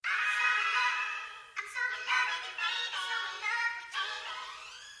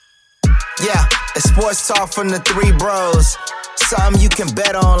Yeah, it's sports talk from the three bros. Something you can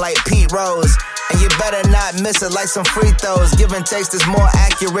bet on like Pete Rose. And you better not miss it like some free throws. Give and takes is more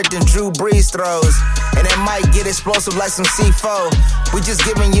accurate than Drew Brees throws. And it might get explosive like some C4. We just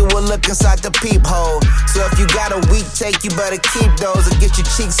giving you a look inside the peephole. So if you got a weak take, you better keep those or get your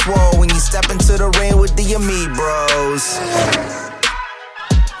cheeks swole when you step into the ring with the Ami Bros.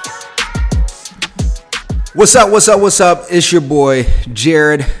 What's up? It's your boy,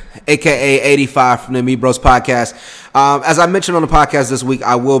 Jared, a.k.a. 85 from the Ami Bros podcast. As I mentioned on the podcast this week,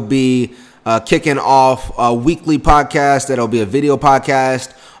 I will be kicking off a weekly podcast that'll be a video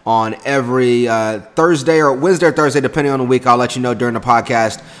podcast on every Thursday or Wednesday or Thursday, depending on the week. I'll let you know during the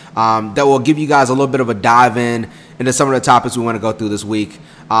podcast that will give you guys a little bit of a dive into some of the topics we want to go through this week.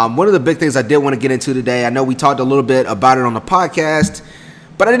 One of the big things I did want to get into today, I know we talked a little bit about it on the podcast,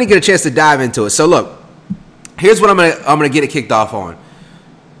 but I didn't get a chance to dive into it. So look, here's what I'm gonna get it kicked off on.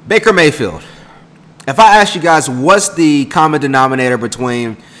 Baker Mayfield. If I ask you guys what's the common denominator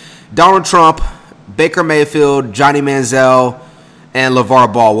between Donald Trump, Baker Mayfield, Johnny Manziel, and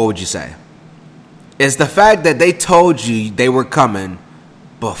Lavar Ball, what would you say? It's the fact that they told you they were coming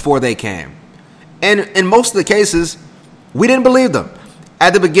before they came. And in most of the cases, we didn't believe them.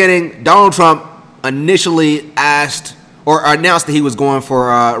 At the beginning, Donald Trump initially asked or announced that he was going for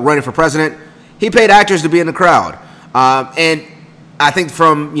running for president. He paid actors to be in the crowd. And I think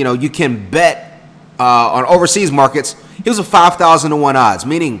from, you can bet on overseas markets, he was a 5,000 to 1 odds,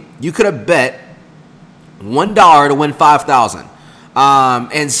 meaning you could have bet $1 to win 5,000.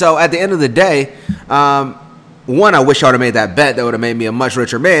 And so at the end of the day, one, I wish I would have made that bet. That would have made me a much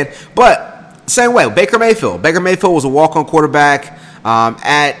richer man. But same way, Baker Mayfield. Baker Mayfield was a walk-on quarterback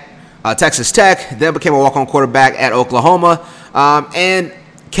at Texas Tech, then became a walk-on quarterback at Oklahoma, and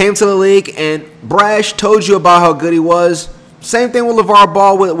came to the league, and Brash told you about how good he was. Same thing with LeVar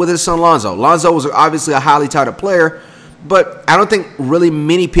Ball with his son Lonzo. Lonzo was obviously a highly touted player, but I don't think really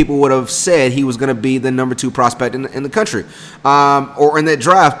many people would have said he was going to be the number 2 prospect in the country or in that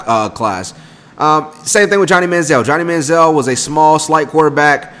draft class. Same thing with Johnny Manziel. Johnny Manziel was a small, slight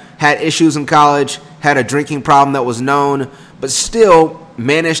quarterback, had issues in college, had a drinking problem that was known, but still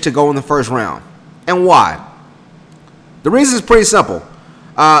managed to go in the first round. And why? The reason is pretty simple.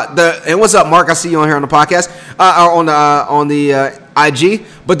 And what's up, Mark? I see you on here on the podcast, on the IG.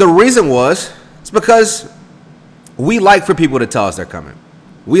 But the reason it's because we like for people to tell us they're coming.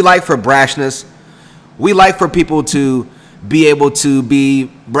 We like for brashness. We like for people to be able to be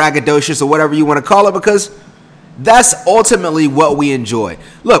braggadocious or whatever you want to call it, because that's ultimately what we enjoy.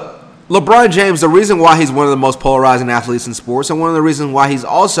 Look, LeBron James, the reason why he's one of the most polarizing athletes in sports, and one of the reasons why he's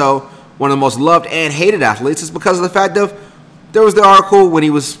also one of the most loved and hated athletes, is because of the fact of there was the article when he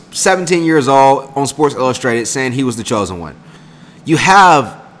was 17 years old on Sports Illustrated saying he was the chosen one. You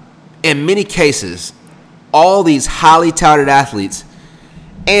have, in many cases, all these highly touted athletes,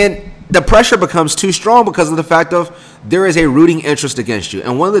 and the pressure becomes too strong because of the fact of there is a rooting interest against you.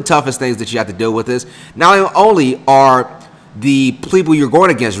 And one of the toughest things that you have to deal with is not only are the people you're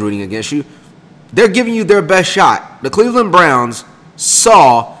going against rooting against you, they're giving you their best shot. The Cleveland Browns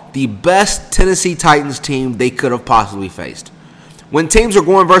saw the best Tennessee Titans team they could have possibly faced. When teams were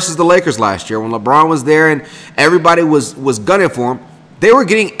going versus the Lakers last year, when LeBron was there and everybody was gunning for him, they were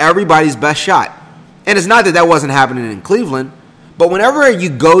getting everybody's best shot. And it's not that wasn't happening in Cleveland, but whenever you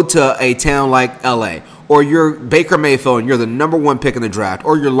go to a town like LA, or you're Baker Mayfield and you're the number 1 pick in the draft,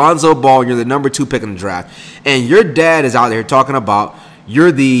 or you're Lonzo Ball and you're the number 2 pick in the draft, and your dad is out there talking about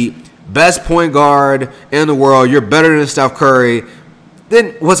you're the best point guard in the world, you're better than Steph Curry,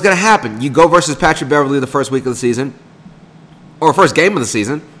 then what's going to happen? You go versus Patrick Beverley the first week of the season, or first game of the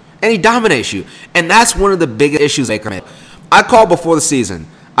season, and he dominates you. And that's one of the biggest issues Baker made. I called before the season.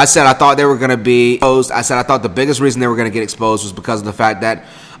 I said I thought they were going to be exposed. I said I thought the biggest reason they were going to get exposed was because of the fact that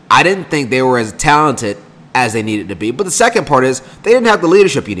I didn't think they were as talented as they needed to be. But the second part is they didn't have the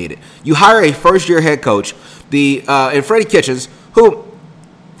leadership you needed. You hire a first-year head coach, in Freddie Kitchens, who,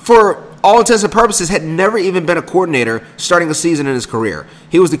 for all intents and purposes, had never even been a coordinator starting a season in his career.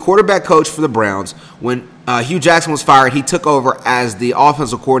 He was the quarterback coach for the Browns. When Hugh Jackson was fired, he took over as the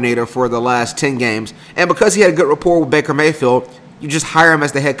offensive coordinator for the last 10 games. And because he had a good rapport with Baker Mayfield, you just hire him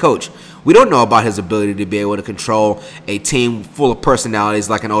as the head coach. We don't know about his ability to be able to control a team full of personalities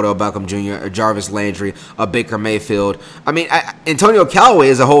like an Odell Beckham Jr., or Jarvis Landry, a Baker Mayfield. I mean, Antonio Callaway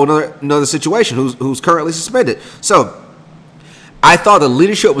is a whole another situation who's currently suspended. So I thought the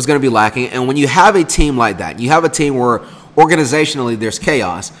leadership was going to be lacking, and when you have a team like that, you have a team where organizationally there's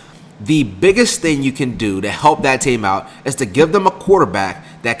chaos, the biggest thing you can do to help that team out is to give them a quarterback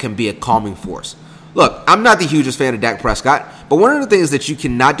that can be a calming force. look, I'm not the hugest fan of Dak Prescott, but one of the things that you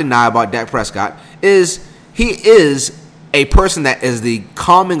cannot deny about Dak Prescott is he is a person that is the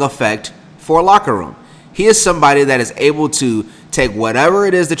calming effect for a locker room. He is somebody that is able to take whatever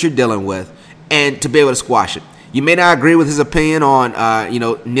it is that you're dealing with and to be able to squash it. You may not agree with his opinion on,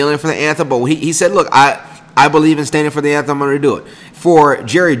 kneeling for the anthem, but he said, look, I believe in standing for the anthem. I'm going to do it. For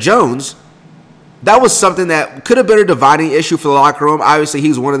Jerry Jones, that was something that could have been a dividing issue for the locker room. Obviously,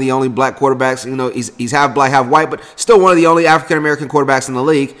 he's one of the only black quarterbacks. He's half black, half white, but still one of the only African-American quarterbacks in the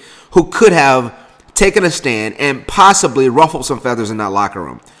league who could have taken a stand and possibly ruffled some feathers in that locker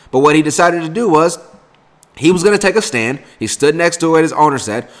room. But what he decided to do was he was going to take a stand. He stood next to it, his owner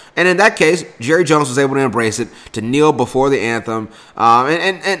said. And in that case, Jerry Jones was able to embrace it, to kneel before the anthem.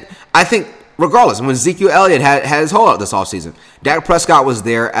 And I think, regardless, when Ezekiel Elliott had his holdout this offseason, Dak Prescott was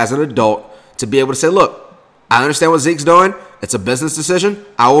there as an adult to be able to say, look, I understand what Zeke's doing. It's a business decision.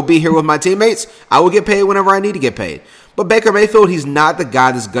 I will be here with my teammates. I will get paid whenever I need to get paid. But Baker Mayfield, he's not the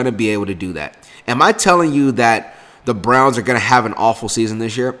guy that's going to be able to do that. Am I telling you that the Browns are going to have an awful season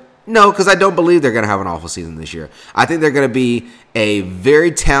this year? No, because I don't believe they're going to have an awful season this year. I think they're going to be a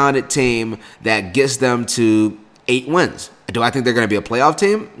very talented team that gets them to 8 wins. Do I think they're going to be a playoff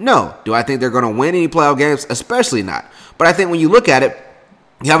team? No. Do I think they're going to win any playoff games? Especially not. But I think when you look at it,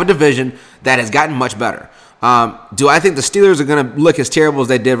 you have a division that has gotten much better. Do I think the Steelers are going to look as terrible as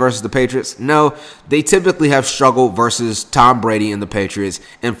they did versus the Patriots? No. They typically have struggled versus Tom Brady and the Patriots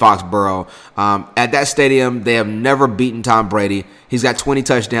in Foxborough. At that stadium, they have never beaten Tom Brady. He's got 20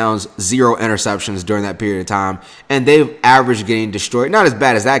 touchdowns, 0 interceptions during that period of time, and they've averaged getting destroyed. Not as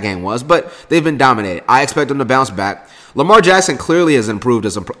bad as that game was, but they've been dominated. I expect them to bounce back. Lamar Jackson clearly has improved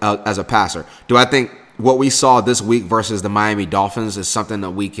as a passer. Do I think what we saw this week versus the Miami Dolphins is something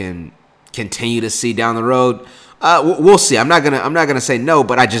that we can continue to see down the road? We'll see. I'm not gonna say no,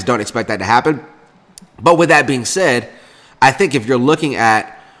 but I just don't expect that to happen. But with that being said, I think if you're looking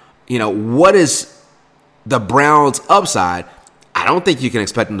at, what is the Browns' upside, I don't think you can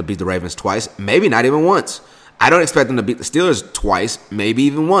expect them to beat the Ravens twice, maybe not even once. I don't expect them to beat the Steelers twice, maybe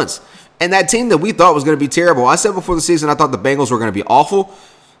even once. And that team that we thought was going to be terrible, I said before the season I thought the Bengals were going to be awful.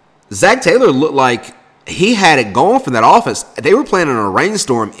 Zach Taylor looked like he had it going for that offense. They were playing in a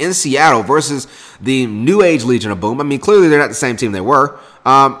rainstorm in Seattle versus the New Age Legion of Boom. I mean, clearly they're not the same team they were.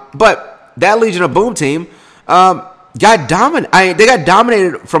 But that Legion of Boom team got dominated. They got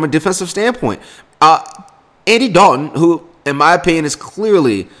dominated from a defensive standpoint. Andy Dalton, who in my opinion is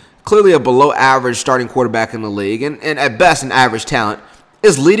clearly a below average starting quarterback in the league, and at best an average talent,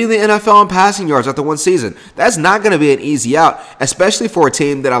 is leading the NFL in passing yards after one season. That's not going to be an easy out, especially for a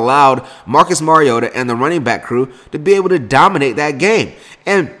team that allowed Marcus Mariota and the running back crew to be able to dominate that game.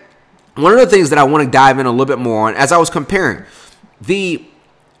 And one of the things that I want to dive in a little bit more on, as I was comparing,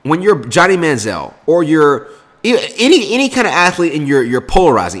 when you're Johnny Manziel or you're any kind of athlete and you're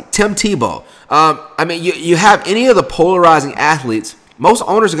polarizing, Tim Tebow, you have any of the polarizing athletes, most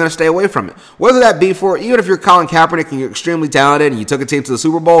owners are going to stay away from it. Whether that be even if you're Colin Kaepernick and you're extremely talented and you took a team to the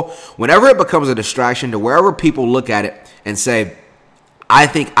Super Bowl, whenever it becomes a distraction to wherever people look at it and say, I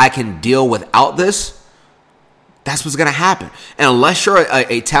think I can deal without this, that's what's going to happen. And unless you're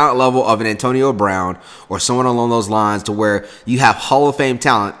a talent level of an Antonio Brown or someone along those lines to where you have Hall of Fame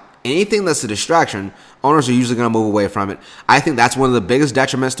talent, anything that's a distraction, owners are usually going to move away from it. I think that's one of the biggest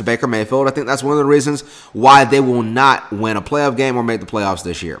detriments to Baker Mayfield. I think that's one of the reasons why they will not win a playoff game or make the playoffs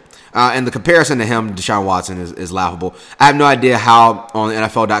this year. And the comparison to him, Deshaun Watson, is laughable. I have no idea how on the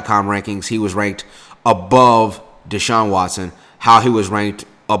NFL.com rankings he was ranked above Deshaun Watson, how he was ranked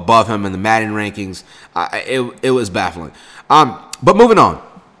above him in the Madden rankings. It was baffling. But moving on.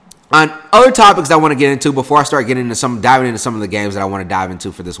 On other topics that I want to get into before I start diving into some of the games that I want to dive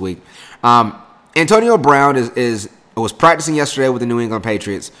into for this week. Antonio Brown was practicing yesterday with the New England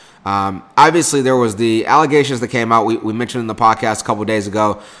Patriots. Obviously, there was the allegations that came out. We mentioned in the podcast a couple days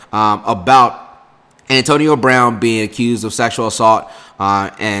ago about Antonio Brown being accused of sexual assault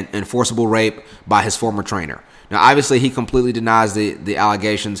and forcible rape by his former trainer. Now, obviously, he completely denies the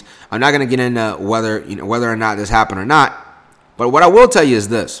allegations. I'm not going to get into whether or not this happened or not. But what I will tell you is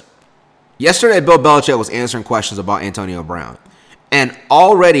this. Yesterday, Bill Belichick was answering questions about Antonio Brown. And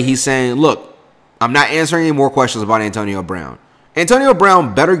already he's saying, look, I'm not answering any more questions about Antonio Brown. Antonio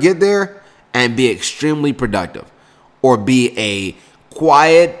Brown better get there and be extremely productive or be a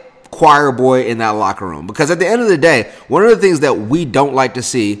quiet choir boy in that locker room. Because at the end of the day, one of the things that we don't like to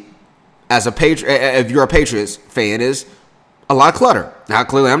see as if you're a Patriots fan is a lot of clutter. Now,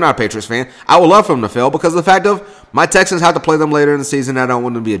 clearly, I'm not a Patriots fan. I would love for them to fail because of the fact of my Texans have to play them later in the season. And I don't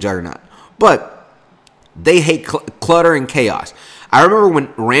want them to be a juggernaut. But they hate clutter and chaos. I remember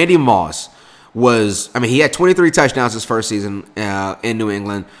when Randy Moss he had 23 touchdowns his first season in New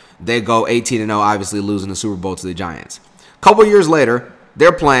England. They go 18-0, obviously losing the Super Bowl to the Giants. A couple years later,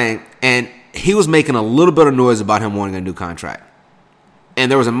 they're playing, and he was making a little bit of noise about him wanting a new contract.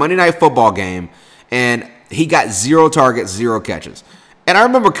 And there was a Monday Night Football game, and he got 0 targets, 0 catches. And I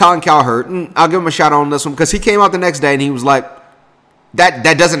remember Colin Cowherd, and I'll give him a shout out on this one, because he came out the next day and he was like,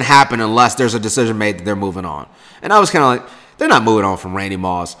 that doesn't happen unless there's a decision made that they're moving on. And I was kind of like, they're not moving on from Randy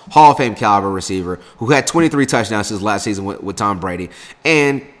Moss, Hall of Fame caliber receiver, who had 23 touchdowns his last season with Tom Brady,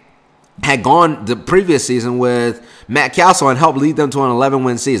 and had gone the previous season with Matt Castle and helped lead them to an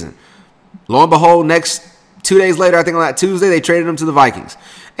 11-win season. Lo and behold, next 2 days later, I think on that Tuesday, they traded him to the Vikings.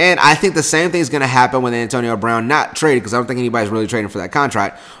 And I think the same thing is going to happen with Antonio Brown, not traded, because I don't think anybody's really trading for that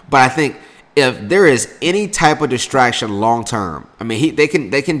contract. But I think if there is any type of distraction long term, they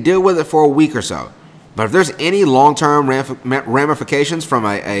can deal with it for a week or so. But if there's any long term ramifications from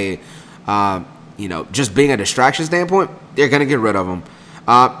just being a distraction standpoint, they're going to get rid of him.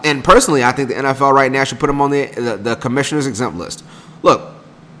 And personally, I think the NFL right now should put him on the commissioner's exempt list. Look,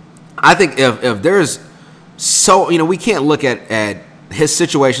 I think if there's we can't look at his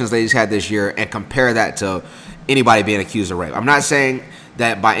situations that he's had this year and compare that to anybody being accused of rape. I'm not saying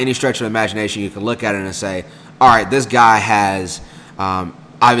that by any stretch of imagination you can look at it and say, all right, this guy has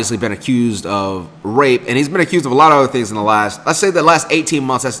obviously been accused of rape, and he's been accused of a lot of other things in the last 18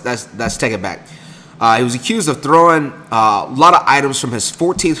 months. Let's take it back. He was accused of throwing a lot of items from his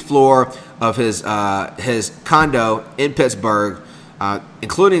 14th floor of his condo in Pittsburgh,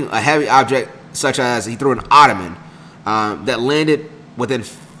 including a heavy object such as he threw an ottoman that landed within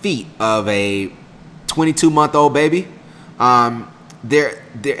feet of a 22-month-old baby. And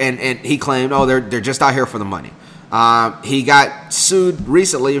he claimed, they're just out here for the money. He got sued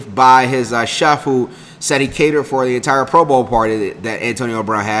recently by his chef, who said he catered for the entire Pro Bowl party that Antonio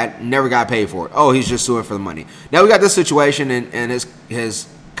Brown had, never got paid for it. Oh, he's just suing for the money. Now we got this situation, and his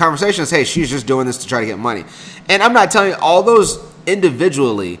conversation is, hey, she's just doing this to try to get money. And I'm not telling you all those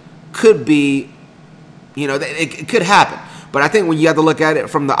individually could be, it could happen. But I think when you have to look at it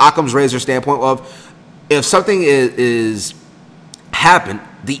from the Occam's razor standpoint of, if something is happened,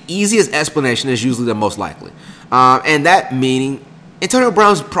 the easiest explanation is usually the most likely. And that meaning Antonio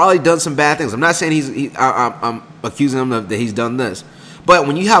Brown's probably done some bad things. I'm not saying I'm accusing him that he's done this. But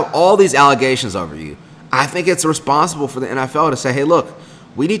when you have all these allegations over you, I think it's responsible for the NFL to say, hey, look,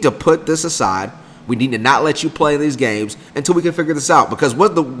 we need to put this aside. We need to not let you play these games until we can figure this out. Because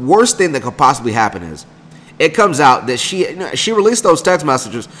what the worst thing that could possibly happen is, it comes out that she released those text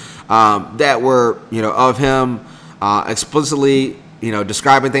messages that were, of him explicitly,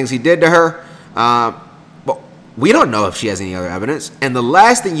 describing things he did to her. But we don't know if she has any other evidence. And the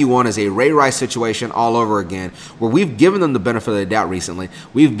last thing you want is a Ray Rice situation all over again, where we've given them the benefit of the doubt recently.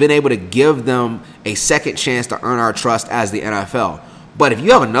 We've been able to give them a second chance to earn our trust as the NFL. But if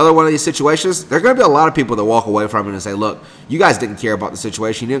you have another one of these situations, there are going to be a lot of people that walk away from it and say, look, you guys didn't care about the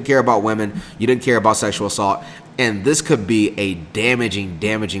situation. You didn't care about women. You didn't care about sexual assault. And this could be a damaging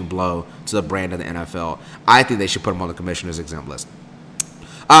blow to the brand of the NFL. I think they should put them on the commissioner's exempt list.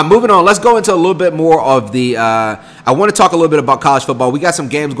 Moving on, let's go into a little bit more of the I want to talk a little bit about college football. We got some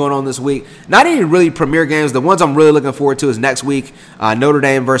games going on this week. Not any really premier games. The ones I'm really looking forward to is next week, Notre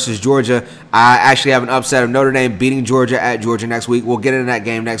Dame versus Georgia. I actually have an upset of Notre Dame beating Georgia at Georgia next week. We'll get into that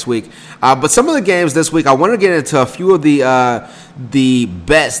game next week. But some of the games this week, I want to get into a few of the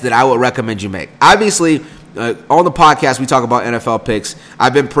bets that I would recommend you make. Obviously, on the podcast, we talk about NFL picks.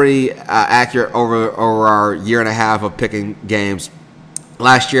 I've been pretty accurate over our year and a half of picking games.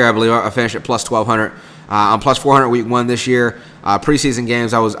 Last year, I believe I finished at plus 1,200. I'm plus 400 week one this year. Preseason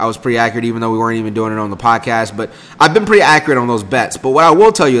games, I was pretty accurate, even though we weren't even doing it on the podcast. But I've been pretty accurate on those bets. But what I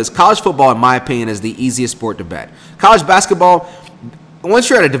will tell you is college football, in my opinion, is the easiest sport to bet. College basketball, once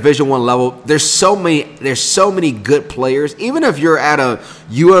you're at a Division I level, there's so many good players. Even if you're at a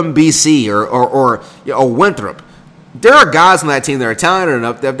UMBC or Winthrop, there are guys on that team that are talented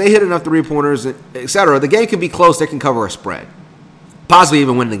enough that if they hit enough three-pointers, etc., the game can be close. They can cover a spread. Possibly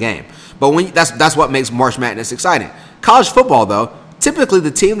even win the game. But that's what makes March Madness exciting. College football, though, typically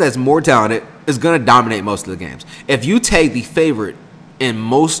the team that's more talented is going to dominate most of the games. If you take the favorite in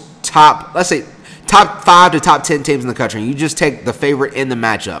most top 5 to top 10 teams in the country, and you just take the favorite in the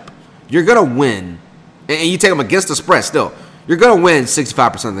matchup, you're going to win. And you take them against the spread still. You're going to win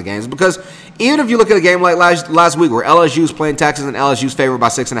 65% of the games, because even if you look at a game like last week where LSU's playing Texas and LSU's favored by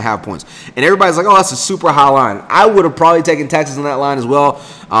 6.5 points, and everybody's like, oh, that's a super high line. I would have probably taken Texas in that line as well.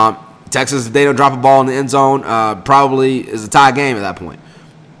 Texas, if they don't drop a ball in the end zone, probably is a tie game at that point.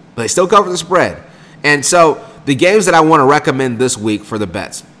 But they still cover the spread. And so the games that I want to recommend this week for the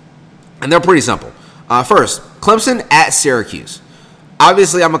bets, and they're pretty simple. First, Clemson at Syracuse.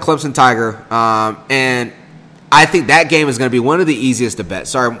 Obviously, I'm a Clemson Tiger, and I think that game is going to be one of the easiest to bet.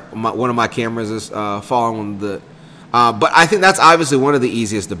 Sorry, one of my cameras is following the, but I think that's obviously one of the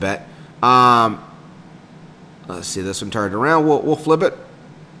easiest to bet. Let's see, this one turned around. We'll flip it.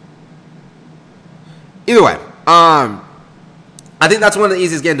 Either way, I think that's one of the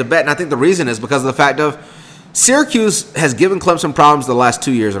easiest games to bet, and I think the reason is because of the fact of Syracuse has given Clemson problems the last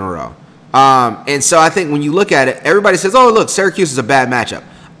 2 years in a row. And so I think when you look at it, everybody says, oh, look, Syracuse is a bad matchup.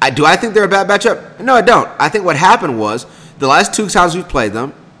 Do I think they're a bad matchup? No, I don't. I think what happened was the last 2 times we've played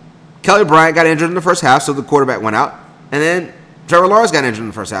them, Kelly Bryant got injured in the first half, so the quarterback went out. And then Trevor Lawrence got injured in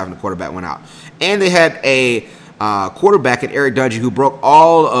the first half, and the quarterback went out. And they had a quarterback at Eric Dungey who broke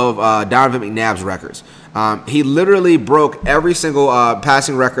all of Donovan McNabb's records. He literally broke every single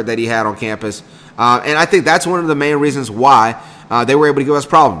passing record that he had on campus. And I think that's one of the main reasons why they were able to give us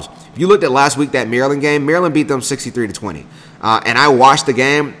problems. If you looked at last week, that Maryland game, Maryland beat them 63-20. And I watched the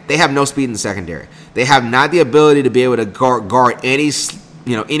game. They have no speed in the secondary. They have not the ability to be able to guard any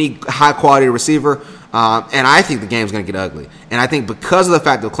high-quality receiver. And I think the game's going to get ugly. And I think because of the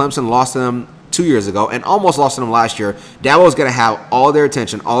fact that Clemson lost to them 2 years ago and almost lost to them last year, Dabo's going to have all their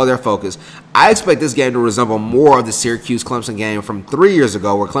attention, all of their focus. I expect this game to resemble more of the Syracuse-Clemson game from 3 years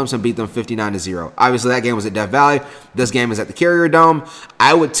ago where Clemson beat them 59-0. Obviously, that game was at Death Valley. This game is at the Carrier Dome.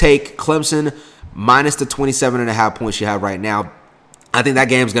 I would take Clemson minus the 27.5 points you have right now. I think that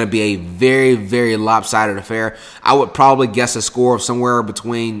game is going to be a very, very lopsided affair. I would probably guess a score of somewhere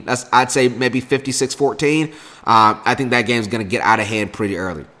between, I'd say maybe 56-14. I think that game is going to get out of hand pretty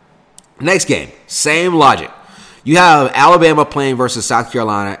early. Next game, same logic. You have Alabama playing versus South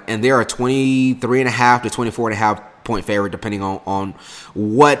Carolina, and they're a 23.5 to 24.5 point favorite, depending on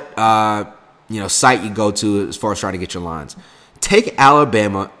what site you go to as far as trying to get your lines. Take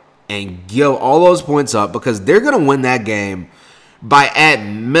Alabama and give all those points up because they're going to win that game by at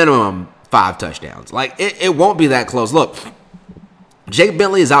minimum 5 touchdowns. Like it won't be that close. Look, Jake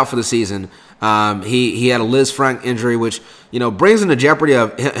Bentley is out for the season. He had a Liz Frank injury, which brings into jeopardy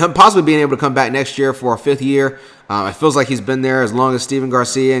of him possibly being able to come back next year for a 5th year. It feels like he's been there as long as Steven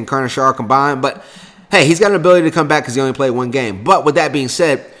Garcia and Kerner Shaw combined. But hey, he's got an ability to come back because he only played 1 game. But with that being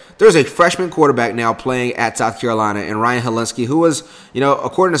said, there's a freshman quarterback now playing at South Carolina, and Ryan Helinski, who was,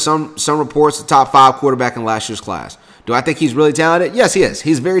 according to some reports, the top 5 quarterback in last year's class. Do I think he's really talented? Yes, he is.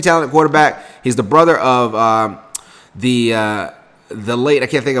 He's a very talented quarterback. He's the brother of the late, I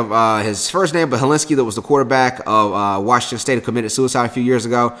can't think of his first name, but Helinski, that was the quarterback of Washington State, who committed suicide a few years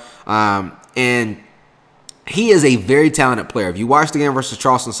ago. And he is a very talented player. If you watch the game versus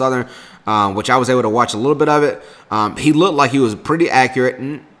Charleston Southern, which I was able to watch a little bit of it, he looked like he was pretty accurate.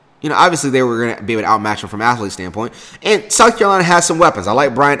 And, obviously they were going to be able to outmatch him from an athlete standpoint. And South Carolina has some weapons. I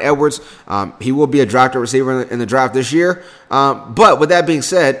like Brian Edwards. He will be a drafted receiver in the draft this year. But with that being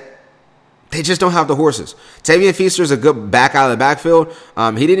said, they just don't have the horses. Tavian Feaster is a good back out of the backfield.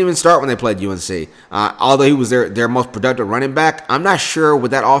 He didn't even start when they played UNC. Although he was their most productive running back, I'm not sure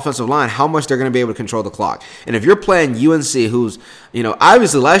with that offensive line how much they're going to be able to control the clock. And if you're playing UNC, who's,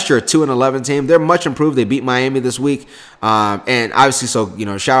 obviously last year a 2-11 team, they're much improved. They beat Miami this week. And obviously, so,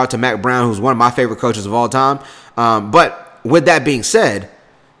 shout out to Mac Brown, who's one of my favorite coaches of all time. But with that being said,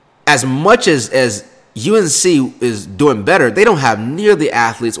 as much as UNC is doing better, they don't have near the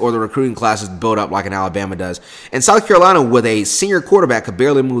athletes or the recruiting classes built up like an Alabama does. And South Carolina, with a senior quarterback, could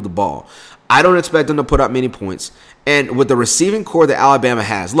barely move the ball. I don't expect them to put up many points. And with the receiving core that Alabama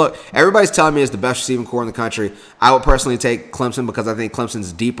has, look, everybody's telling me it's the best receiving core in the country. I would personally take Clemson because I think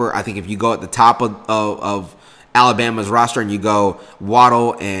Clemson's deeper. I think if you go at the top of Alabama's roster and you go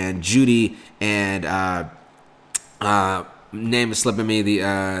Waddle and Judy and name is slipping me,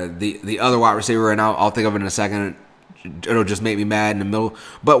 the other wide receiver, and I'll think of it in a second. It'll just make me mad in the middle.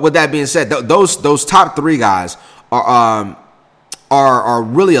 But with that being said, those top 3 guys are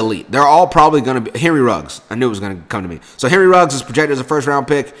really elite. They're all probably going to be Henry Ruggs. I knew it was going to come to me. So Henry Ruggs is projected as a 1st-round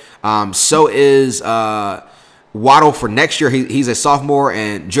pick. So is Waddle for next year. He's a sophomore,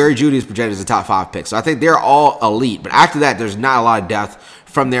 and Jerry Jeudy is projected as a top 5 pick. So I think they're all elite. But after that, there's not a lot of depth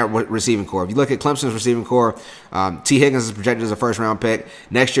from their receiving core. If you look at Clemson's receiving core, T. Higgins is projected as a 1st-round pick.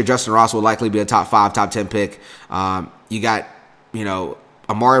 Next year, Justin Ross will likely be a top 5, top 10 pick. You got,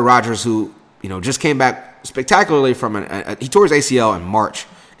 Amari Rodgers, who, just came back spectacularly from he tore his ACL in March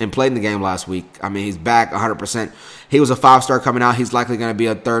and played in the game last week. I mean, he's back 100%. He was a 5-star coming out. He's likely going to be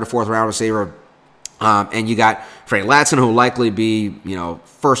a 3rd or 4th-round receiver. And you got Frank Latson, who will likely be, 1st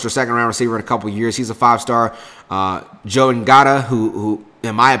or 2nd-round receiver in a couple of years. He's a 5-star. Joe Ngata, who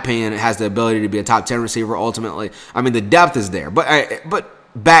in my opinion has the ability to be a top 10 receiver ultimately. I mean, the depth is there. But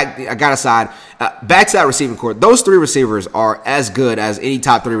back to that receiving core. Those three receivers are as good as any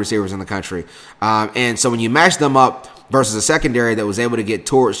top three receivers in the country. And so when you match them up versus a secondary that was able to get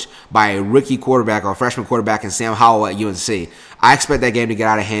torched by a rookie quarterback or a freshman quarterback in Sam Howell at UNC, I expect that game to get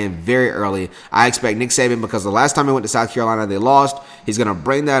out of hand very early. I expect Nick Saban, because the last time he went to South Carolina, they lost. He's going to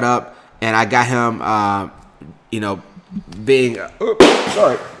bring that up, and I got him, being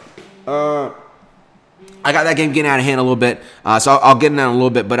sorry. I got that game getting out of hand a little bit, so I'll get in that in a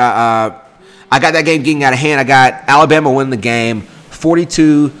little bit. But I got that game getting out of hand. I got Alabama winning the game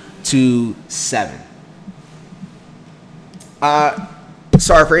 42-7.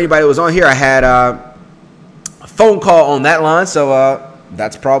 Sorry for anybody who was on here. I had a phone call on that line, so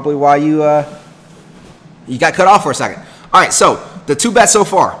that's probably why you got cut off for a second. All right, so the two bets so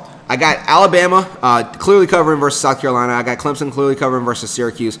far. I got Alabama clearly covering versus South Carolina. I got Clemson clearly covering versus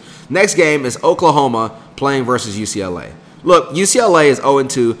Syracuse. Next game is Oklahoma playing versus UCLA. Look, UCLA is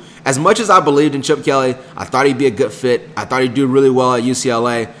 0-2. As much as I believed in Chip Kelly, I thought he'd be a good fit. I thought he'd do really well at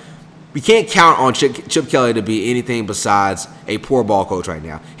UCLA. We can't count on Chip Kelly to be anything besides a poor ball coach right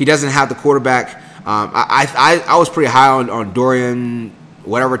now. He doesn't have the quarterback. I was pretty high on Dorian,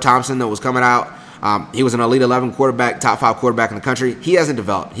 whatever Thompson that was coming out. He was an Elite 11 quarterback, top 5 quarterback in the country. He hasn't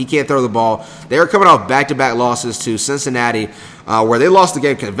developed. He can't throw the ball. They were coming off back-to-back losses to Cincinnati, where they lost the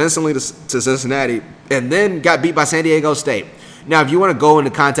game convincingly to Cincinnati and then got beat by San Diego State. Now, if you want to go into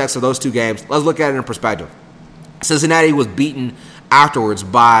context of those two games, let's look at it in perspective. Cincinnati was beaten afterwards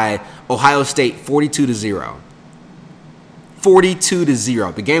by Ohio State 42-0.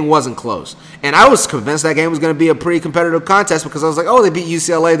 42-0. The game wasn't close. And I was convinced that game was going to be a pretty competitive contest because I was like, oh, they beat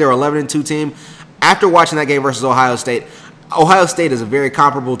UCLA. They're an 11-2 team. After watching that game versus Ohio State is a very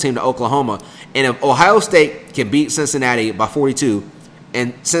comparable team to Oklahoma. And if Ohio State can beat Cincinnati by 42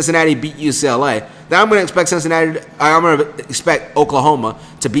 and Cincinnati beat UCLA, then I'm going to expect Oklahoma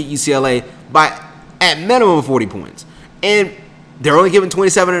to beat UCLA by at minimum 40 points. And they're only giving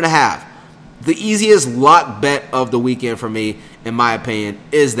 27.5. The easiest lock bet of the weekend for me, in my opinion,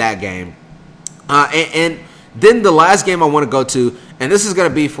 is that game. And then the last game I want to go to, and this is going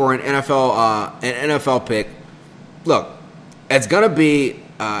to be for an NFL pick. Look, it's going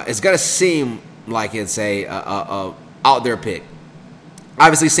to seem like it's a out there pick.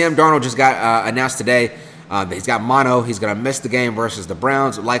 Obviously, Sam Darnold just got announced today. He's got mono. He's going to miss the game versus the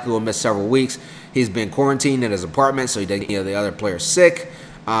Browns. Likely will miss several weeks. He's been quarantined in his apartment, so he doesn't get the other players sick.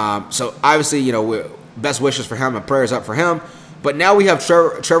 So obviously, best wishes for him and prayers up for him. But now we have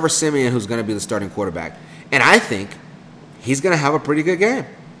Trevor Siemian, who's going to be the starting quarterback. And I think he's going to have a pretty good game.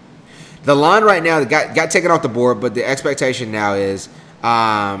 The line right now got taken off the board, but the expectation now is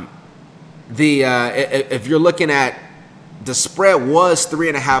if you're looking at the spread was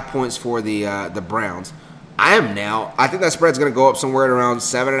 3.5 points for the Browns. I think that spread's going to go up somewhere around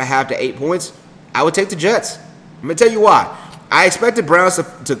 7.5 to 8 points. I would take the Jets. I'm going to tell you why. I expected Browns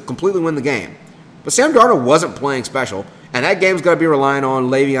to completely win the game. But Sam Darnold wasn't playing special, and that game's going to be relying on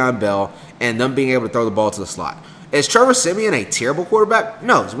Le'Veon Bell and them being able to throw the ball to the slot. Is Trevor Siemian a terrible quarterback?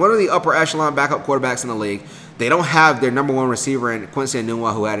 No, he's one of the upper echelon backup quarterbacks in the league. They don't have their number one receiver in Quincy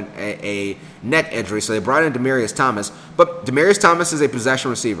Enunwa, who had a neck injury, so they brought in Demaryius Thomas. But Demaryius Thomas is a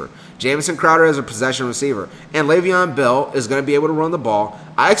possession receiver. Jamison Crowder is a possession receiver. And Le'Veon Bell is going to be able to run the ball.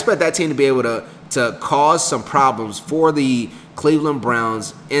 I expect that team to be able to cause some problems for the Cleveland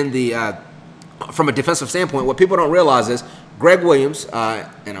Browns in the from a defensive standpoint. What people don't realize is Greg Williams, and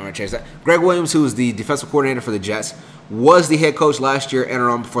I'm going to change that. Greg Williams, who is the defensive coordinator for the Jets, was the head coach last year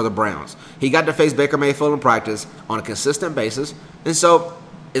interim for the Browns. He got to face Baker Mayfield in practice on a consistent basis. And so,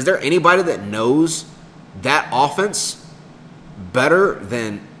 is there anybody that knows that offense better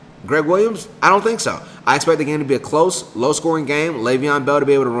than Greg Williams? I don't think so. I expect the game to be a close, low-scoring game. Le'Veon Bell to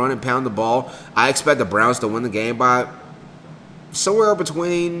be able to run and pound the ball. I expect the Browns to win the game by somewhere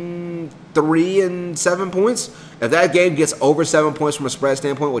between 3 and 7 points. If that game gets over 7 points from a spread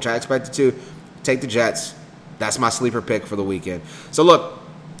standpoint, which I expect it to, take the Jets. That's my sleeper pick for the weekend. So look,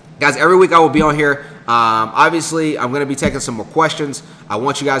 guys, every week I will be on here. Obviously, I'm going to be taking some more questions. I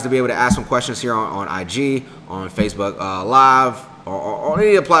want you guys to be able to ask some questions here on IG, on Facebook Live, or on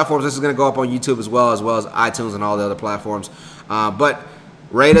any of the platforms. This is going to go up on YouTube as well as iTunes and all the other platforms. But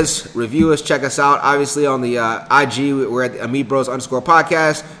rate us, review us, check us out. Obviously, on the IG, we're at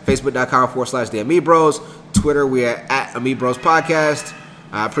 @AmitBros_podcast, Facebook.com/The Amit Bros. Twitter, we're at Amit Bros Podcast.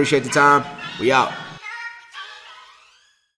 I appreciate the time. We out.